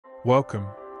Welcome,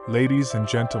 ladies and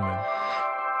gentlemen.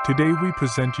 Today we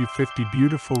present you 50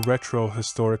 beautiful retro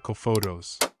historical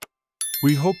photos.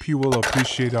 We hope you will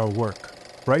appreciate our work.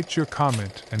 Write your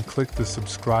comment and click the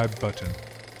subscribe button.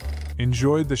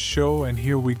 Enjoy the show and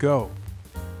here we go.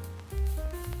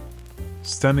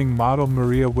 Stunning model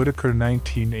Maria Whittaker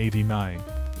 1989.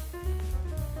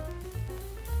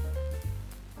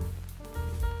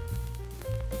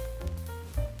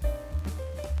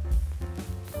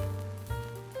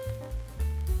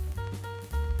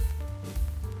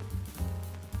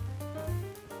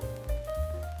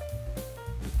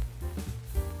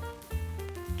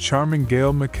 Charming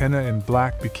Gail McKenna in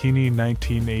black bikini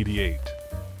 1988.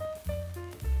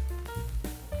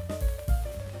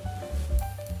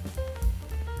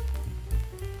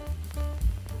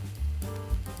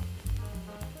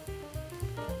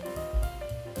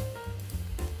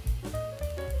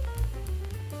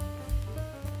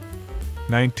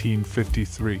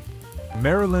 (1953).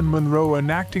 Marilyn Monroe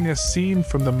enacting a scene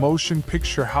from the motion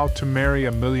picture How to Marry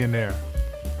a Millionaire.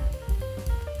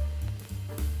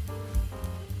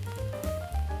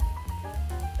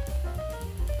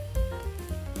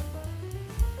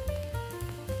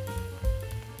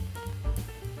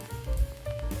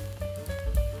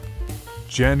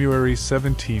 January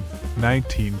 17,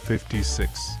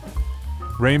 1956.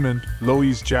 Raymond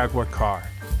Loewy's Jaguar car.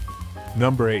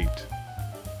 Number 8.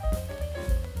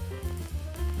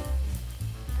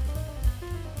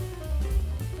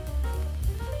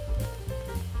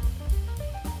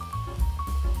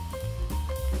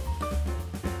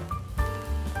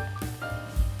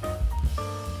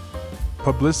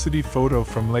 Publicity photo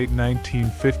from late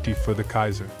 1950 for the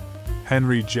Kaiser.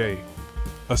 Henry J.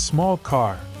 A small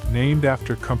car, named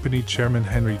after company chairman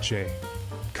Henry J.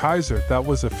 Kaiser, that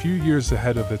was a few years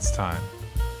ahead of its time.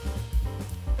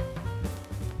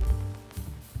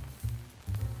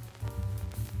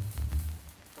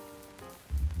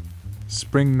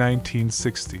 Spring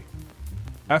 1960.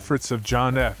 Efforts of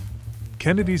John F.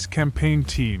 Kennedy's campaign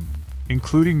team,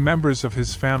 including members of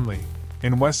his family,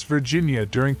 in West Virginia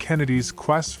during Kennedy's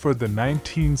quest for the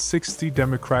 1960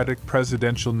 Democratic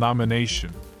presidential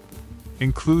nomination.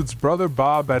 Includes Brother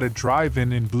Bob at a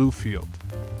drive-in in Bluefield.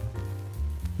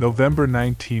 November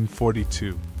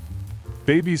 1942.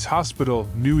 Babies Hospital,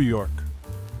 New York.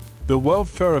 The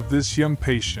welfare of this young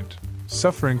patient,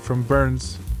 suffering from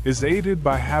burns, is aided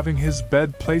by having his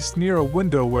bed placed near a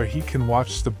window where he can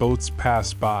watch the boats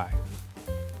pass by.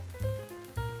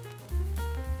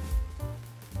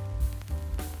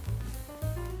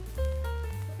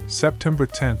 September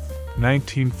 10,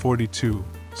 1942,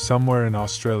 somewhere in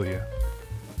Australia.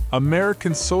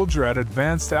 American soldier at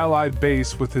advanced Allied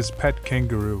base with his pet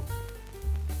kangaroo.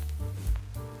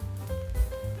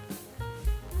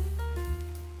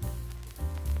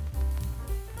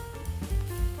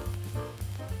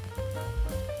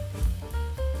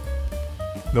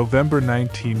 November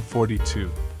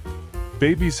 1942.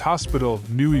 Babies Hospital,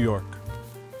 New York.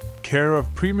 Care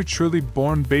of prematurely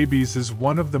born babies is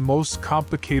one of the most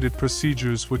complicated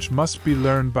procedures which must be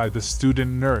learned by the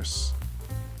student nurse.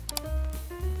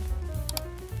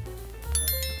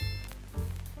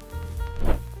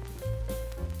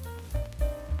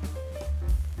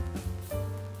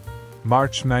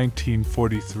 March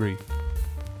 1943.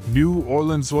 New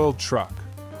Orleans oil truck.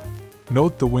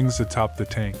 Note the wings atop the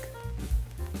tank.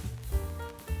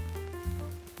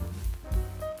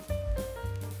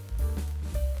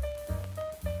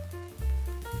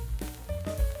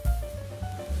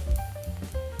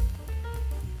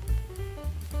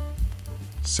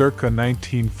 Circa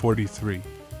 1943.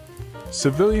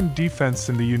 Civilian defense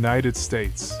in the United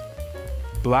States.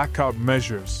 Blackout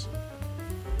measures.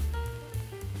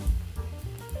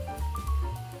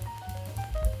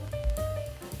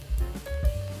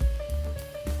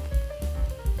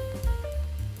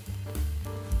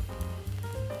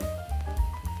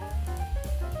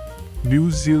 New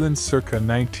Zealand circa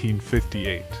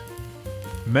 1958.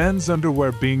 Men's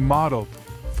underwear being modeled,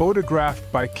 photographed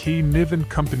by Key Niven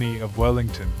Company of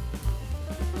Wellington.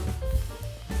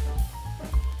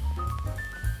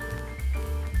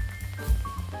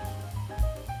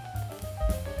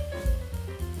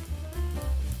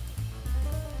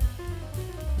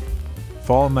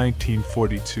 Fall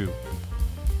 1942.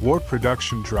 War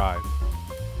production drive.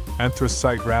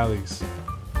 Anthracite rallies.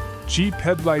 Jeep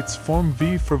headlights form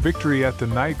V for victory at the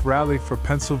night rally for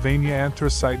Pennsylvania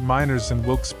anthracite miners in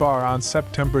Wilkes-Barre on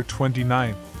September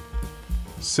 29.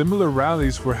 Similar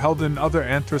rallies were held in other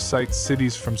anthracite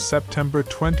cities from September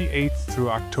 28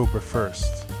 through October 1.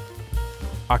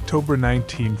 October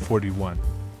 1941.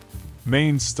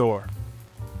 Main store.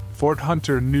 Fort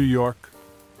Hunter, New York.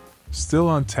 Still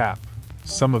on tap.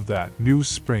 some of that new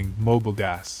spring mobile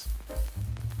gas.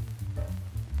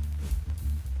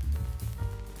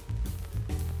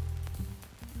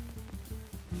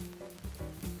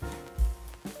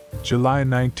 July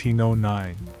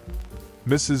 1909.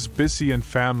 Mrs. Bissy and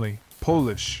family,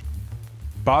 Polish.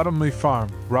 Bottomley Farm,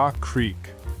 Rock Creek.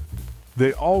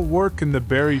 They all work in the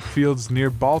berry fields near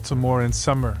Baltimore in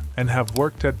summer and have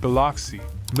worked at Biloxi,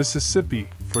 Mississippi,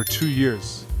 for 2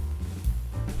 years.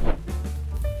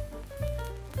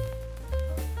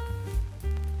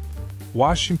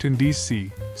 Washington,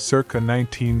 D.C., circa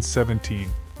 1917.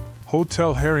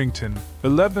 Hotel Harrington,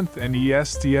 11th and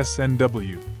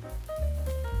ESDSNW.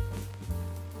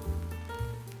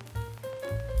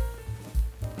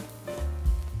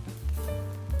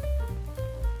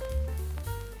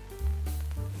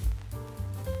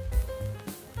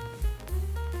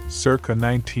 Circa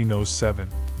 1907.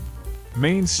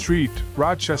 Main Street,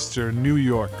 Rochester, New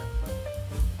York.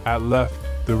 At left,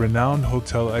 the renowned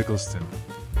Hotel Eggleston.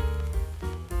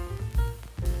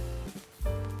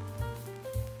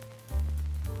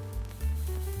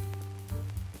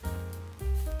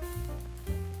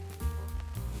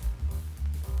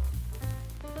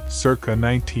 Circa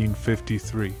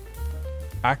 1953.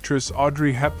 Actress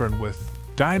Audrey Hepburn with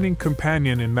Dining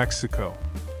Companion in Mexico.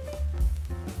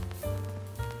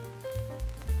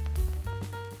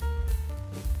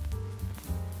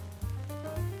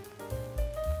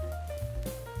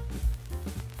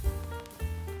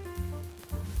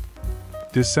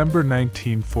 December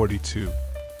 1942.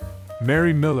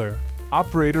 Mary Miller,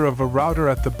 operator of a router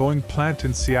at the Boeing plant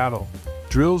in Seattle,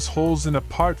 drills holes in a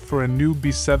part for a new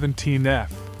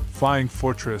B-17F Flying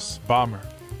Fortress bomber.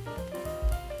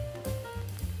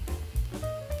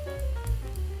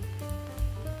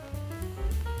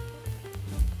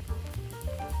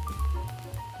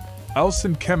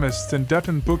 Elson Chemist and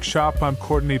Dutton Bookshop on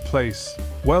Courtney Place,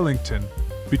 Wellington,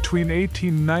 between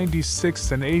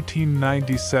 1896 and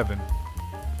 1897.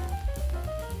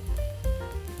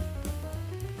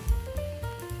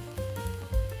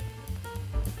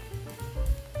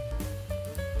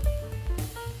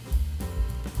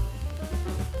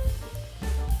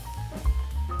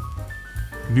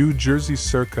 New Jersey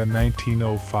circa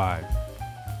 1905.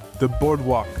 The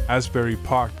Boardwalk, Asbury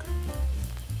Park.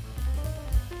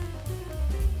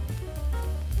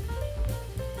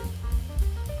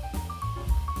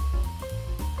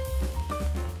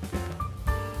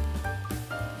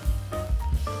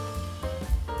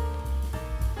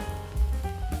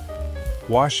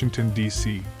 Washington,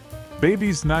 D.C.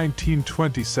 Babies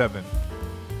 1927.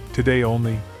 Today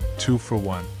only 2 for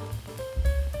 1.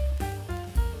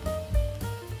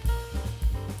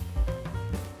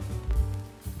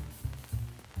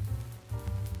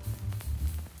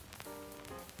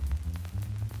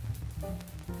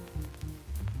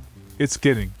 It's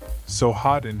getting so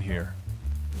hot in here.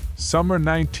 Summer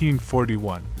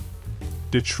 1941.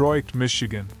 Detroit,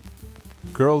 Michigan.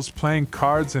 Girls playing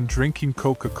cards and drinking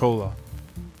Coca-Cola.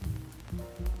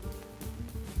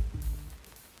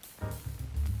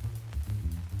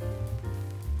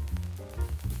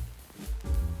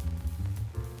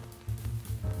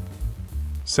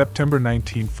 September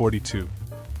 1942.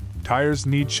 Tires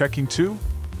need checking too?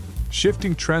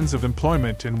 Shifting trends of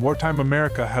employment in wartime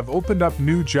America have opened up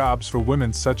new jobs for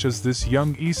women such as this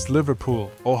young East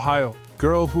Liverpool, Ohio,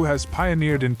 girl who has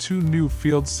pioneered in 2 new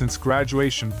fields since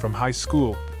graduation from high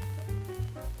school.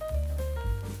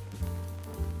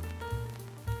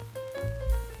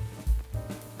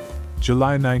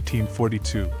 July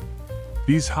 1942.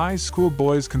 These high school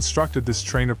boys constructed this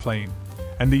trainer plane,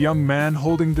 and the young man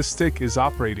holding the stick is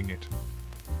operating it.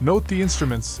 Note the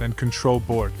instruments and control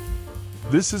board.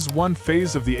 This is one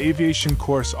phase of the aviation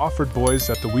course offered boys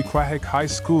at the Whittaker High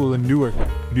School in Newark,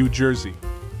 New Jersey.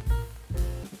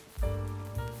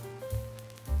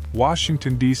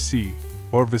 Washington, D.C.,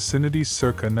 or vicinity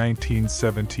circa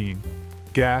 1917.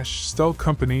 Gash Stull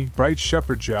Company, Bright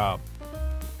Shepherd job.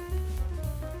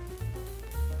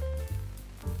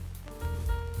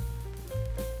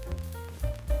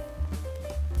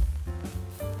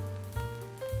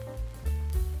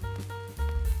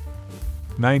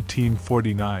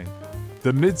 (1949).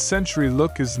 The mid-century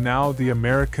look is now the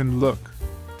American look.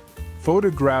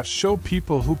 Photographs show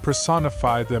people who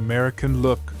personify the American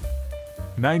look.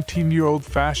 19-year-old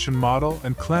fashion model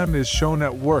and Clem is shown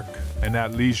at work and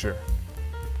at leisure.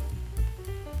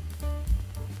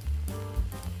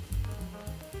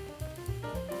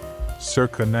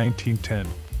 Circa 1910.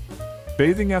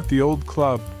 Bathing at the Old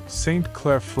Club, St.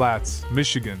 Clair Flats,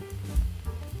 Michigan.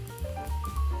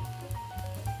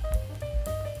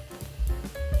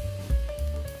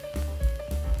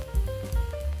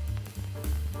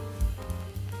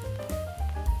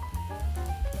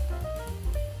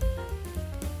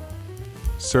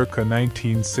 circa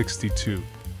 1962.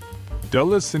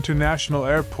 Dulles International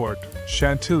Airport,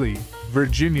 Chantilly,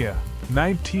 Virginia,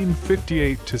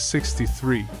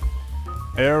 1958-63.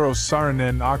 Eero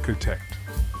Saarinen architect.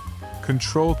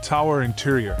 Control tower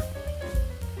interior.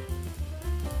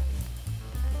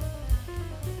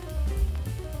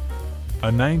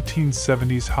 A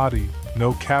 1970s hottie,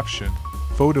 no caption,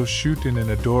 photo shoot in an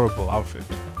adorable outfit.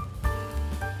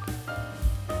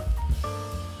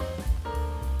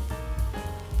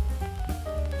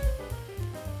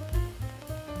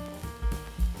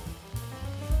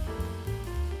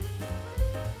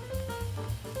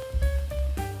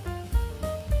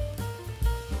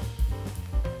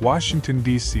 Washington,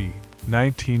 D.C.,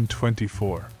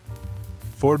 1924.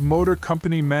 Ford Motor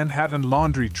Company Manhattan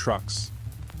laundry trucks.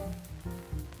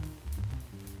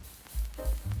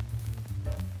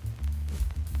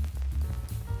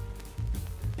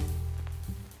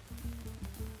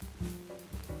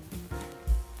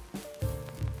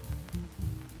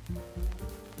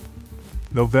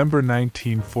 November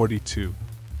 1942.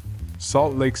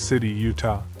 Salt Lake City,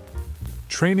 Utah.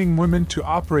 Training women to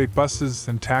operate buses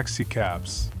and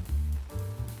taxicabs.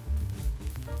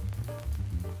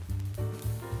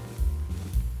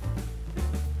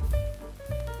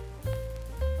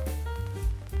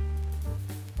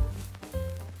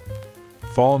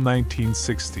 Fall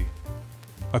 1960.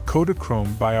 A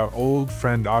Kodachrome by our old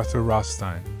friend Arthur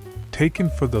Rothstein, taken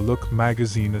for the Look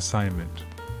magazine assignment.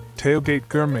 Tailgate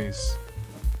gourmets.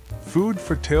 Food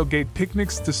for tailgate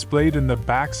picnics displayed in the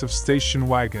backs of station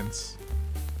wagons.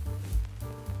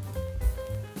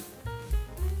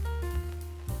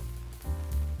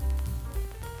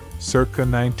 Circa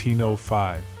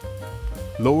 1905.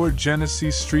 Lower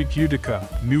Genesee Street, Utica,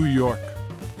 New York.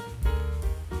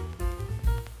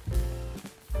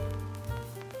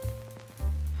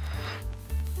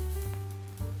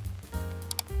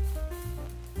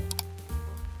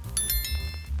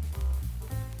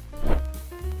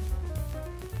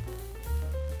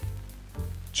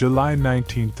 July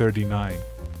 1939.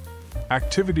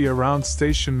 Activity around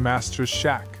Station Master's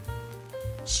Shack.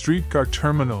 Streetcar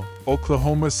Terminal,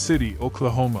 Oklahoma City,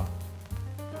 Oklahoma.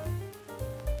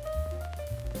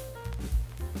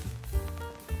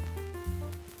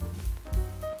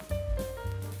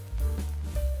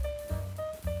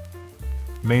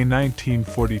 May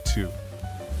 1942.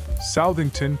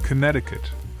 Southington, Connecticut,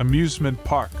 amusement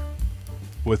park,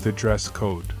 with a dress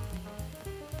code.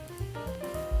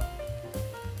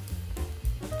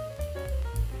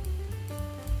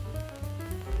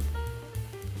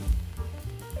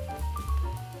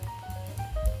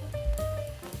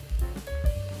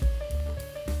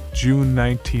 June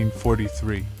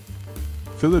 1943.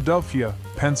 Philadelphia,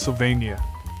 Pennsylvania.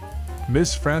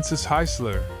 Miss Frances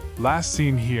Heisler, last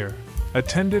seen here,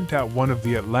 attendant at one of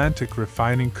the Atlantic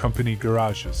Refining Company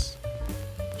garages.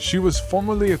 She was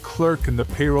formerly a clerk in the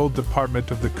payroll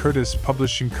department of the Curtis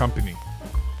Publishing Company.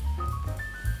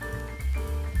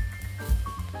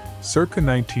 Circa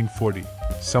 1940,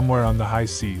 somewhere on the high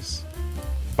seas.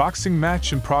 Boxing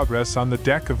match in progress on the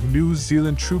deck of New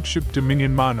Zealand troopship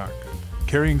Dominion Monarch,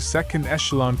 carrying second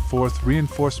echelon 4th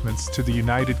reinforcements to the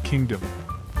United Kingdom.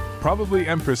 Probably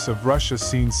Empress of Russia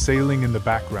seen sailing in the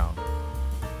background.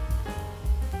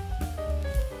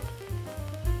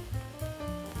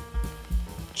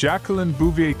 Jacqueline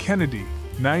Bouvier Kennedy,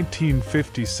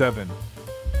 1957.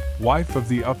 Wife of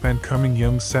the up-and-coming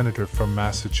young senator from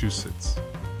Massachusetts.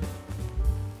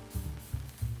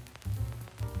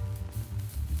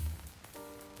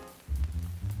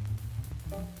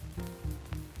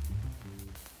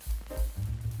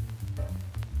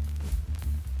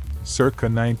 Circa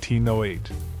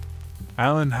 1908.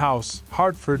 Allen House,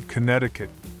 Hartford, Connecticut.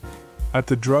 At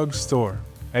the drug store,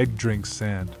 egg drinks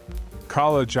and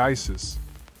college ices.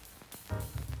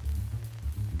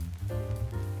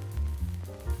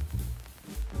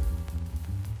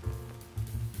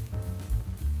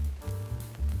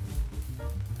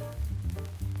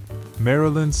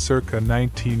 Maryland, circa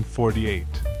 1948.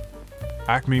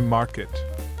 Acme Market.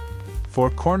 Four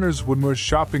Corners Woodmore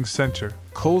Shopping Center,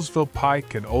 Colesville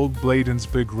Pike and Old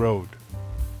Bladensburg Road.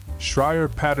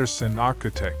 Schreier Patterson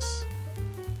Architects.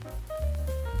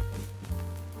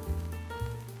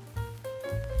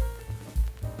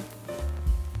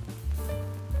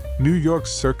 New York,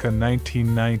 circa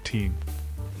 1919.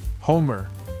 Homer.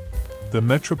 The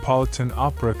Metropolitan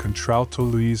Opera contralto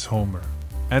Louise Homer,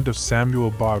 and of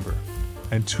Samuel Barber,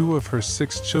 and two of her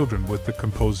 6 children with the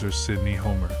composer Sidney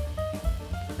Homer.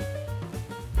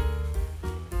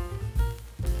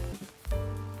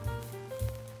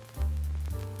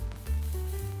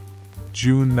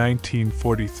 June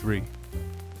 1943.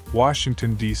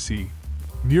 Washington, D.C.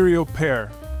 Muriel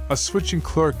Pear, a switching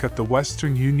clerk at the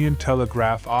Western Union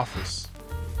Telegraph Office.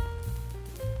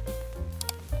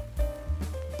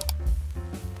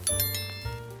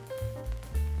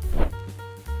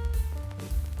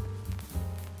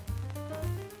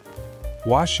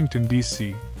 Washington,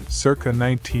 D.C., circa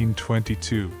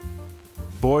 1922.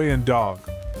 Boy and dog.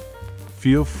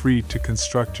 Feel free to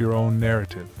construct your own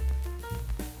narrative.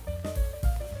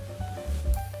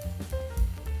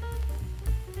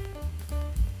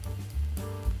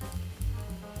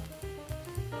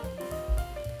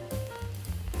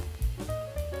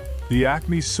 The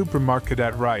Acme Supermarket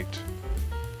at Wright,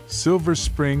 Silver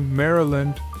Spring,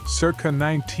 Maryland, circa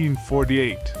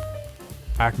 1948.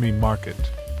 Acme Market.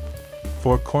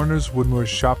 Four Corners Woodmore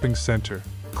Shopping Center,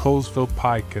 Colesville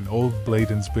Pike and Old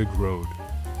Bladensburg Road.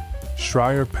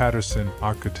 Schreier Patterson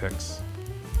Architects.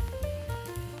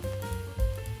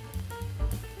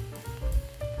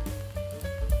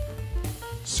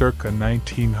 Circa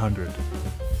 1900.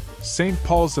 St.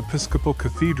 Paul's Episcopal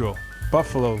Cathedral,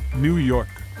 Buffalo, New York.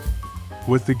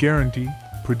 With the Guarantee,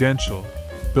 Prudential,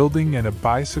 building and a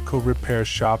bicycle repair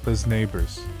shop as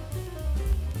neighbors.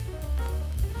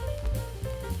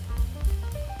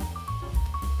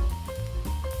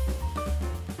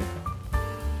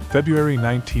 February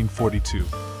 1942.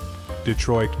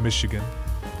 Detroit, Michigan.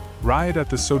 Riot at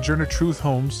the Sojourner Truth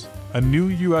Homes, a new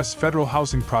U.S. federal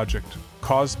housing project,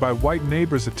 caused by white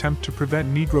neighbors' attempt to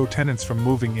prevent Negro tenants from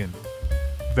moving in.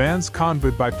 Vans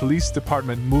convoyed by police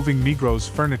department moving Negroes'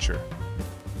 furniture.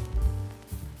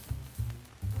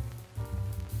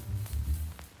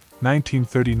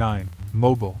 (1939)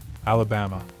 Mobile,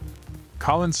 Alabama.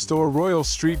 Collins Store, Royal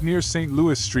Street near St.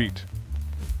 Louis Street.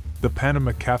 The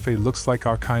Panama Cafe looks like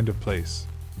our kind of place.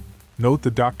 Note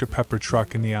the Dr. Pepper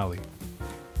truck in the alley.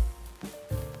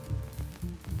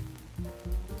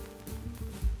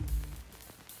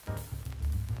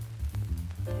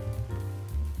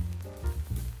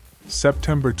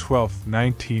 September 12,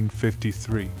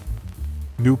 1953.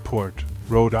 Newport,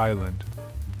 Rhode Island.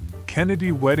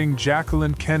 Kennedy wedding,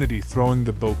 Jacqueline Kennedy throwing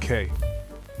the bouquet.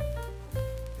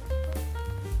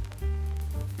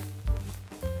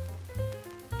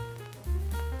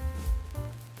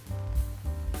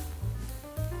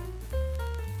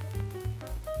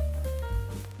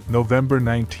 November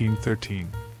 1913.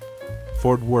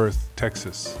 Fort Worth,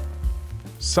 Texas.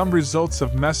 Some results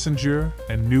of messenger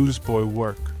and newsboy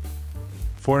work.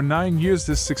 For 9 years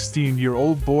this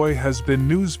 16-year-old boy has been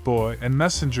newsboy and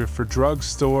messenger for drug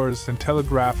stores and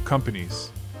telegraph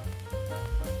companies.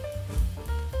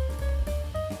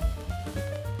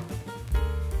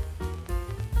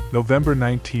 November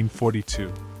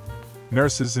 1942.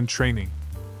 Nurses in training.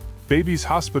 Babies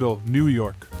Hospital, New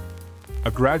York.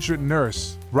 A graduate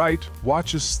nurse, Wright,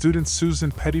 watches student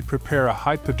Susan Petty prepare a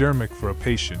hypodermic for a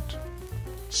patient.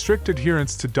 Strict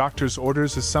adherence to doctor's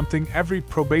orders is something every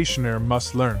probationer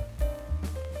must learn.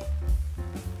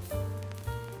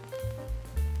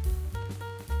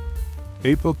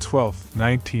 April 12,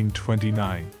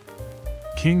 1929.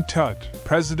 King Tut,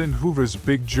 President Hoover's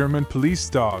big German police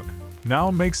dog,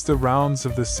 now makes the rounds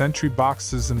of the sentry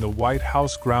boxes in the White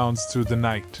House grounds through the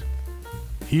night.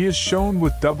 He is shown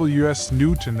with W.S.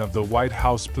 Newton of the White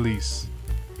House Police.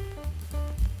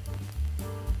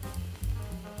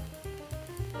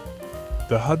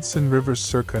 The Hudson River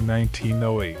circa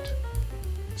 1908.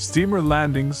 Steamer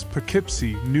landings,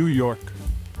 Poughkeepsie, New York.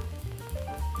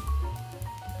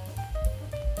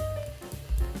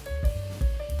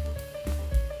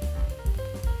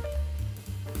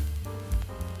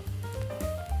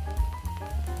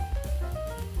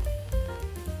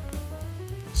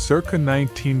 Circa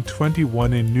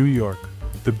 1921 in New York,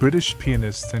 the British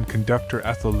pianist and conductor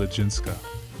Ethel Legінська,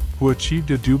 who achieved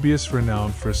a dubious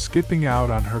renown for skipping out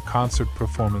on her concert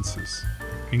performances,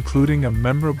 including a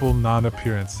memorable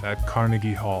non-appearance at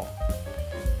Carnegie Hall.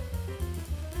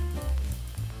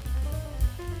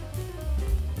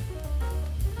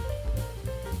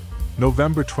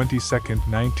 November 22,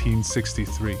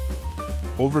 1963.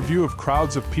 Overview of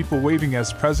crowds of people waving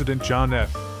as President John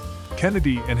F.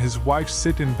 Kennedy and his wife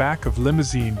sit in back of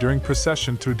limousine during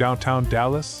procession through downtown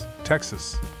Dallas,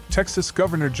 Texas. Texas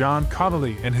Governor John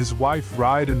Connally and his wife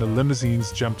ride in the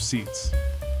limousine's jump seats.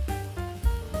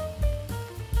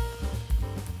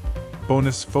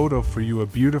 Bonus photo for you, a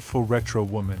beautiful retro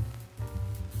woman.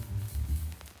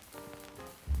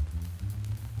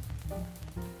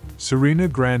 Serena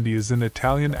Grandi is an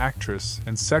Italian actress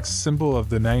and sex symbol of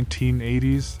the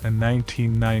 1980s and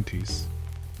 1990s.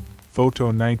 Photo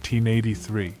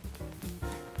 1983.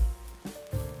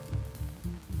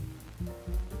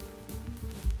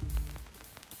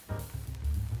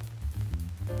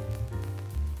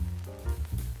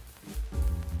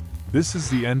 This is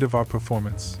the end of our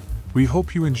performance. We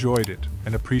hope you enjoyed it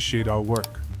and appreciate our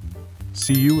work.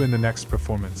 See you in the next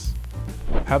performance.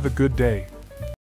 Have a good day.